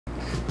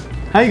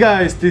Hi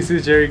guys, this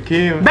is Jerry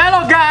Kim.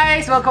 Hello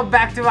guys, welcome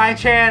back to my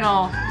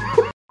channel.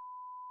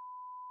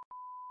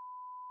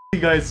 Hey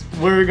guys,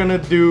 we're gonna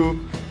do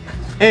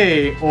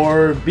A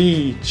or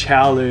B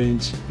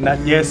challenge, not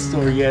yes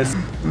or yes.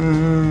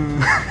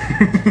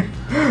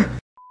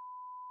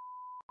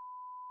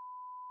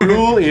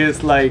 Rule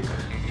is like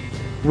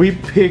we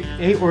pick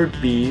A or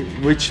B,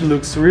 which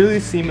looks really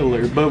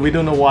similar, but we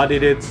don't know what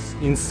it is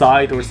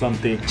inside or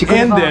something.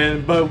 And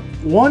then, but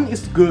one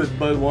is good,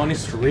 but one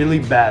is really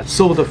bad.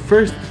 So the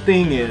first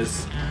thing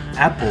is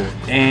apple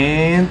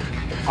and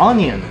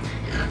onion.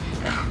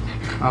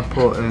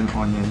 Apple and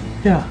onion.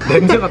 Yeah.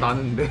 냄새가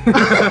나는데.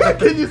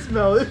 Can you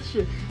smell it?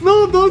 Shit.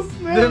 No, don't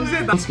smell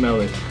it. Don't smell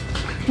it.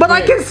 But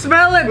I can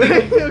smell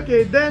it.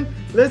 Okay, then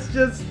let's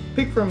just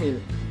pick from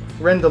here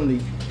randomly.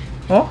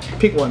 Huh?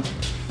 Pick one.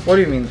 What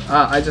do you mean?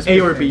 I just A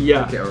or B,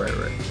 yeah. Okay, alright.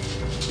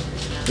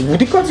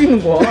 어디까지 있는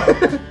거야?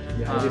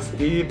 Yeah, it's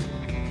deep.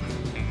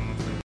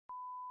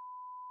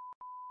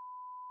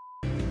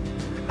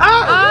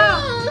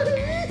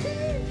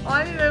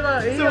 아니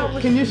내가 A So,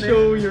 can you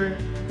show your...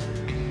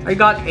 I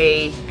got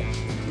A.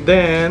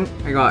 Then...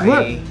 I got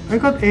what? A. I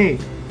got A.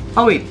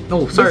 Oh wait,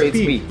 no, sorry, it's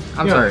That's B.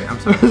 I'm Yeah. sorry.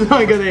 So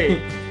I got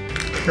A.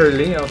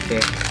 Curly,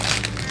 okay.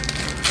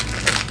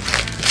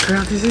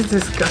 Girl, this is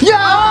disgusting.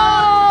 Yeah!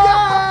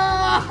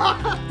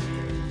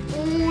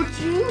 Oh,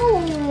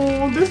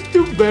 Jinho, that's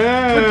too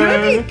bad.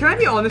 But can I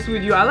be honest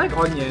with you? I like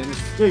onions.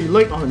 Yeah, you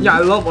like onions? Yeah,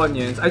 I love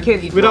onions. I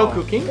can't eat Without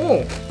raw. cooking?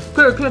 어.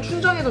 그냥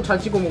춘장에도 잘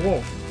찍어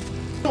먹어.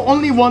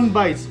 Only one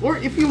bite, or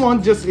if you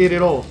want, just eat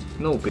it all.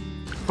 No, B.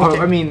 Okay.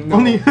 I mean, no.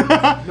 Only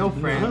No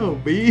friend. No,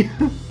 B.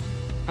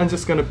 I'm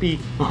just gonna pee.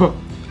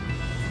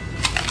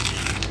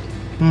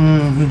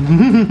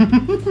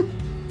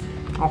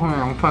 아 그냥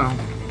양파야.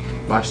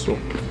 맛있어.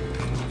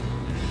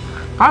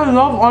 I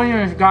love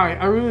onions, guys.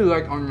 I really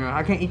like onions.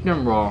 I can eat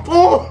them raw.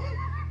 Oh!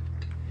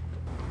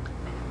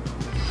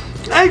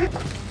 Ay!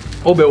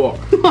 매워.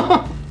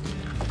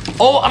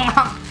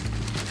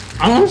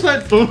 I'm sorry,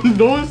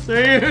 don't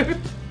say it.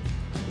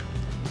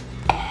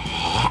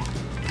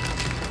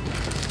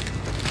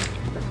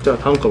 자,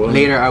 다음 거 봐.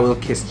 Later, I will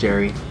kiss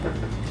Jerry.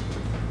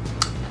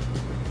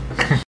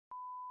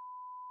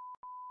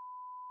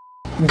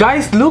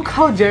 Guys, look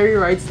how Jerry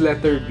writes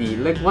letter B.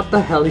 Like, what the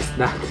hell is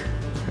that?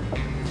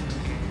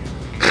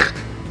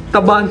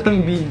 Taba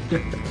ng B.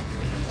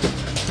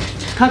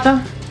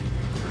 가자.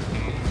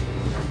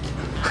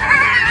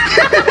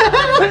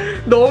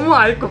 너무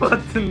알 것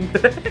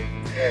같은데.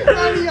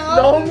 아니야.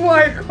 너무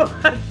알 것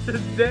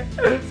같은데.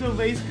 So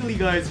basically,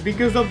 guys,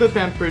 because of the You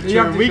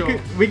temperature, have to show.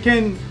 we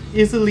can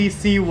easily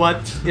see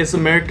what is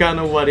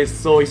Americano, what is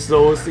soy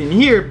sauce in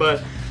here,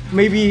 but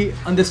maybe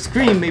on the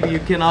screen, maybe you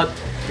cannot,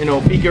 you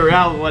know, figure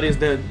out what is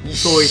the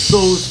soy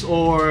sauce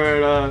or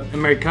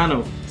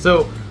Americano.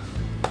 So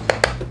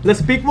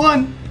let's pick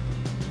one.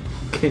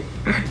 Okay,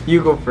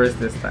 you go first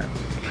this time.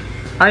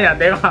 아니야,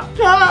 내가.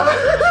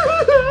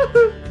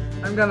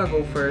 I'm gonna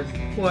go first.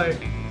 Why?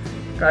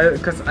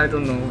 Because I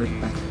don't know.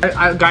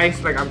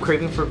 Guys, like I'm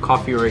craving for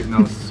coffee right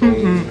now.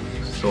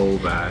 So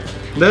bad.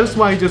 That's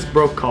why I just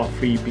brought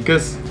coffee,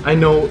 because I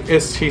know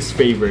it's his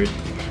favorite.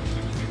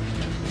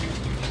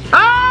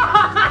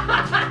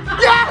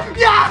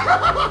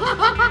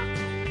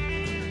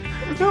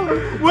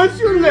 What's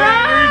your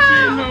letter,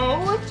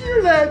 Jinho? What's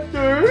your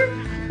letter?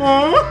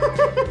 Huh?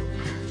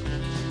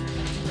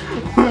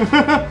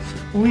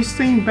 Always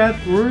saying bad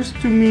words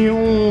to me.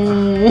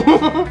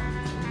 Oh.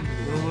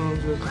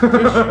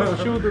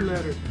 Just show the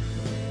letter.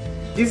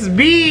 It's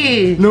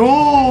B.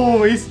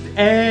 No, it's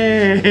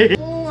A.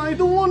 Oh, I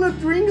don't want to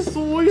drink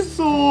soy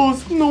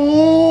sauce.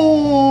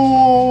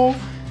 No.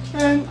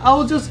 And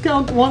I'll just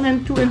count 1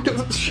 and 2 and 2.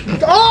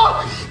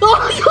 Oh! No!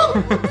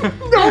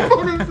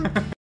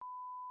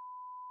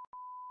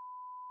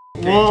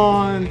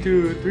 1,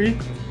 2, 3.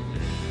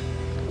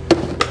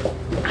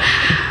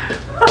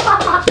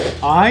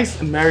 Ice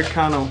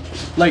Americano.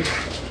 Like.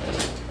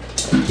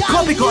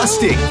 Coffee got a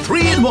stick,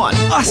 3 in 1.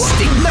 A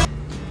stick.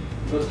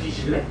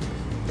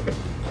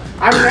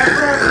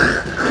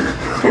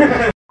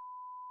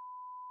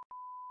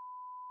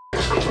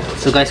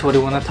 So guys, what do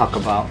you want to talk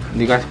about? Do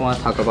you guys want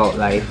to talk about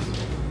life?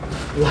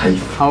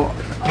 Life.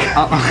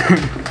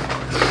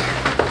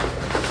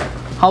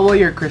 How will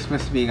your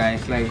Christmas be,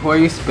 guys? Like, who are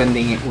you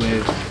spending it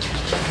with?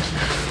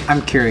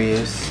 I'm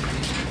curious.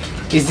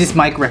 Is this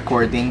mic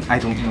recording? I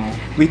don't know.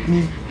 With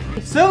me.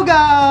 So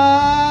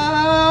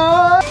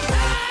guys.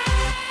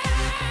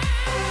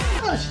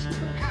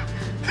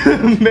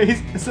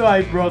 So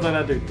I brought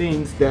another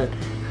things that.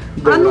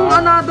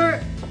 Another?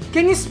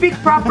 Can you speak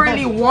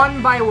properly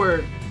one by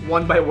word?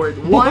 One by word.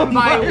 One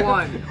by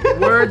one.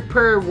 Word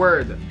per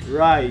word.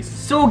 Rice.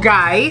 So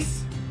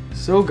guys.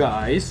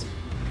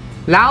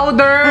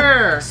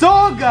 Louder.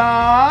 So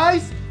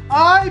guys,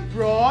 I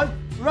brought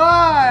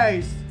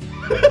rice.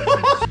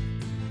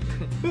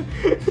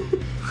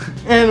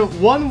 And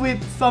one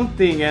with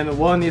something and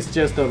one is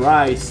just the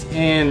rice,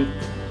 and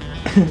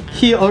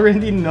he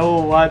already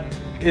know what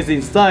is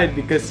inside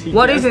because he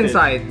What is guessed it.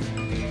 inside?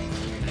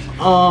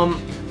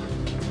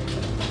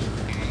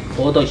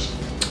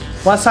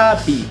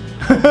 Wasabi.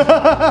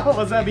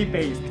 Wasabi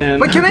paste. And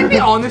But can I be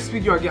honest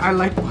with you again? I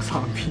like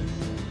wasabi.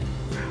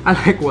 I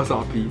like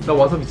wasabi. The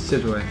wasabi 진짜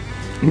좋아해.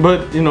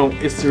 But you know,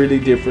 it's really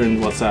different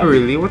wasabi. Oh,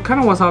 really? What kind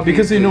of wasabi?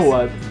 Because is you know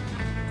this?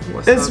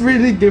 what? It's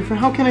really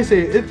different. How can I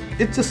say it?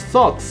 It just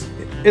sucks.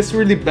 It's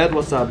really bad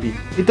wasabi.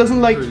 It doesn't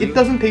Really? it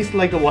doesn't taste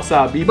like a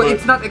wasabi. But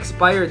it's not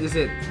expired, is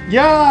it?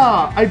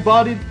 Yeah, I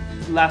bought it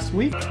last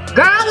week.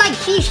 Girl, like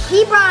he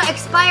brought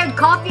expired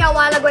coffee a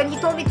while ago and he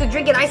told me to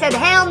drink it. I said,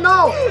 hell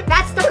no,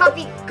 that's the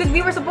coffee. Because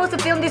we were supposed to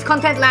film this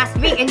content last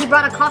week and he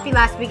brought a coffee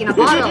last week in a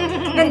bottle.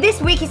 Then this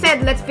week he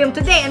said, let's film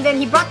today. And then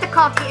he brought the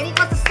coffee and it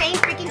was the same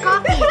freaking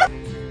coffee.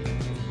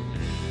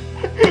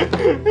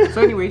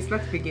 So anyways,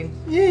 let's begin.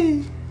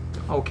 Yay.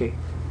 Okay.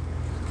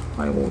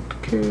 I won't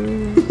care.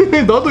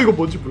 나도 이거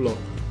뭔지 몰라.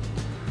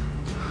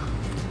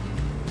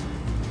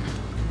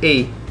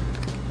 A.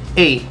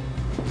 A.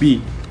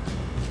 B.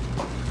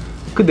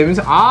 그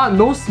냄새.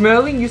 No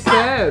smelling you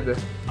said.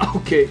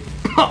 Okay.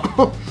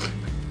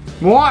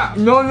 What?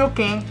 No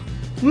looking.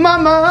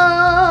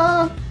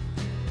 Mama.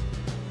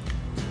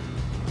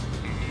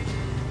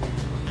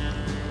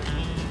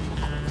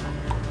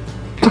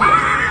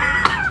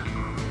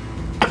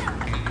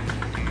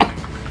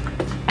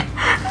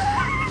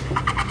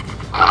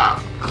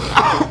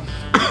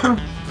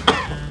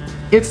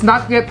 It's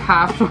not yet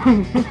half. It's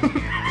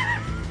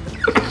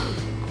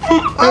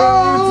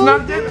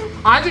not yet.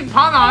 아직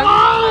반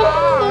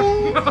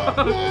아니야.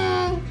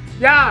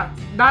 야,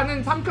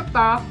 나는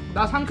삼켰다.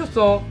 나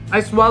삼켰어. I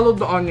swallowed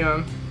the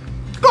onion.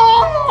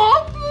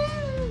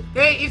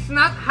 Hey, it's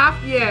not half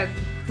yet.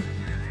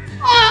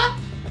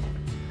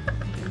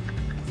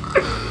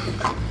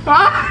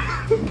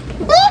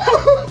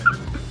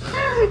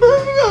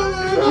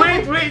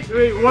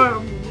 Wait.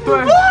 What?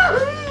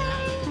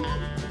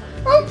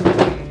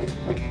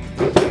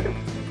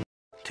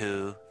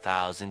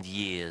 2,000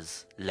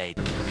 years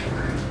later.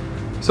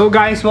 So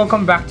guys,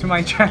 welcome back to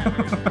my channel.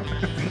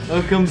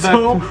 Welcome back.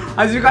 So,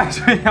 as you guys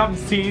may have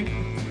seen,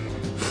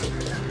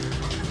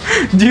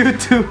 due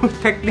to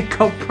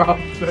technical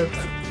problems,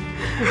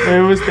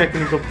 There was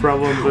technical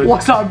problem, but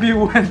wasabi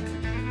went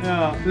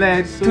yeah,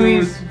 led so to it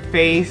his was-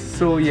 face.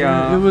 So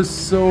yeah, it was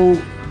so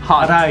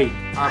hot. aray.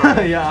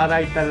 Aray. Yeah,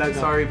 aray talaga.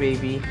 Sorry,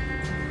 baby.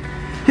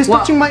 He's What?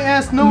 touching my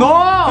ass. No.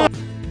 No.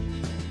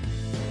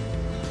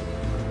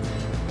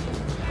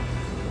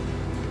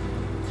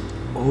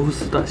 Oh,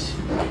 dashi.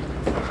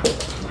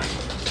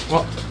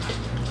 What?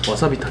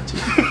 Wasabi touch.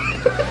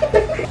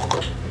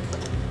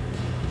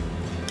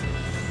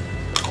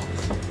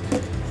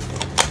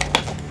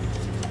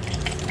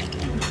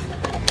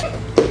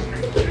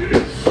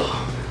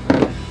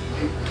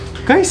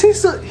 Guys,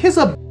 he's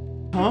a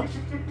huh?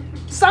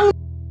 Sang.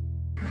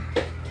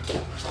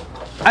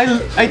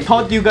 I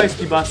taught you guys,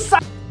 diba?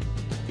 Sang.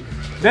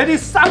 That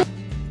is sang.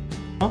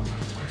 Huh?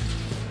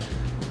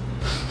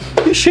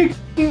 He's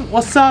shaking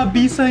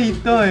wasabi sa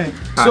ito eh.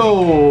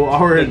 So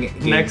our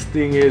next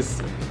thing is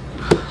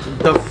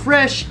the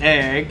fresh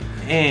egg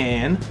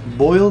and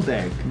boiled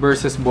egg.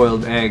 Versus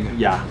boiled egg.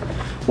 Yeah.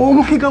 Oh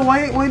my god,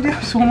 why do you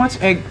have so much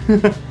egg?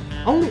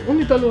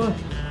 Only dalawa.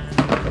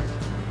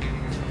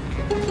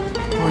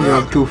 Oh, you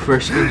have two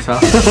fresh eggs, huh?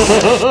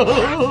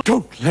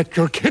 Don't let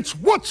your kids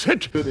watch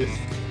it! Do this.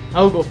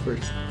 I'll go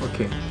first.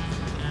 Okay.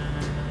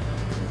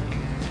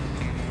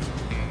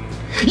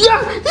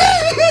 Yeah!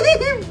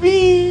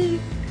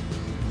 B!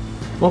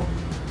 Oh.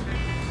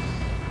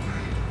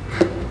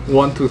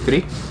 1, 2,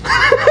 3.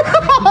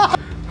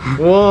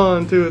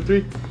 1, 2,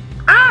 3.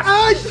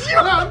 Ah!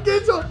 Yeah!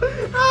 Ketchup!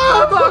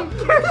 Ah!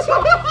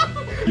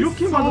 You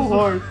came so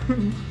hard.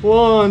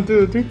 1,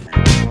 2, 3.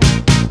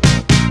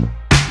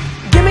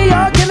 Give me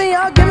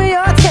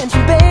your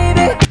attention,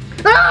 baby.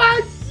 Ah!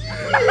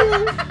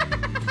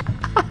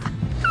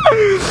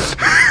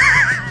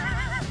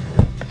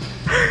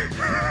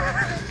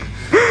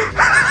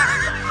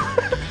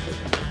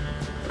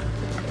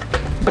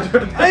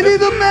 I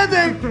need a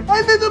medic!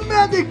 I need a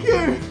medic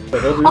here!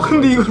 Ah,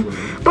 hindi ko.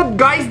 But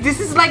guys, this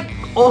is like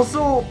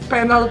also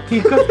penalty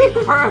because it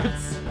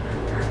hurts.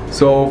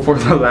 So for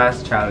the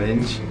last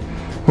challenge,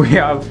 we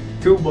have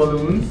 2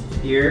 balloons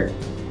here.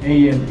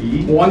 A and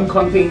B. One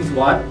contains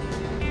what?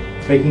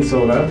 Baking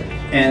soda.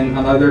 And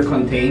another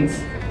contains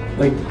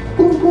Like,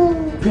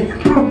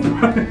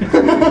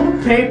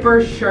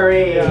 paper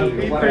charade. yeah,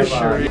 paper whatever.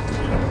 charade.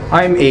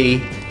 I'm A.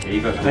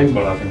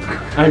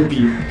 I'm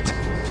B.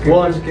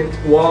 1,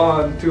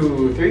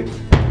 2, 3.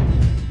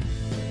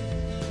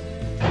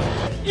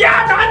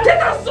 Yeah, 나한테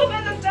다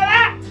쏘면은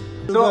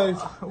So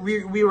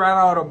we ran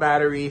out of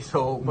battery.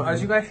 So but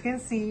as you guys can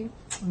see,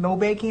 no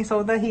baking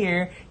soda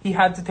here. He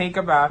had to take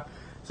a bath.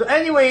 So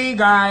anyway,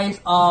 guys,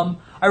 I'm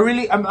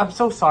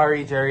so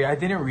sorry, Jerry. I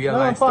didn't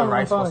realize fine, the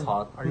rice I'm was fine.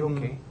 hot. Are you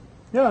okay?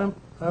 Yeah,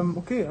 I'm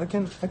okay. I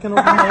can open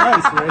my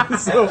eyes, right?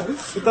 So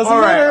it doesn't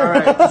All matter.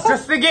 right. It's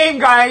just the game,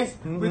 guys.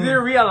 We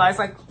didn't realize,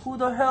 like, who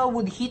the hell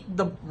would heat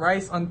the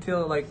rice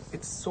until like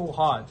it's so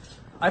hot?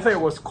 I thought it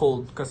was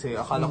cold kasi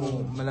akala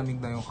ko malamig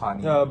na yung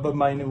kanin. Yeah, but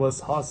mine was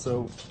hot,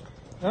 so.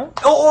 Huh?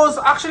 Oo,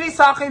 actually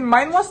sa akin,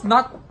 mine was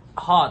not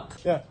hot.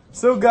 Yeah.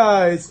 So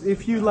guys,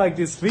 if you like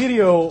this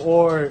video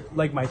or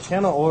like my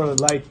channel or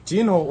like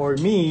Jinho or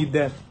me,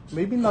 then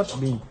maybe not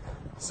me.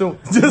 So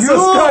just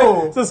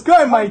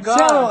subscribe my God.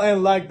 channel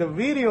and like the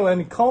video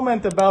and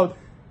comment about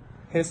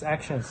his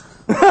actions.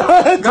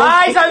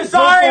 Guys, I'm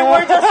sorry,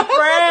 we're just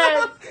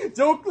friends.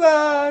 Joke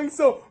lang.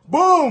 So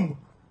boom.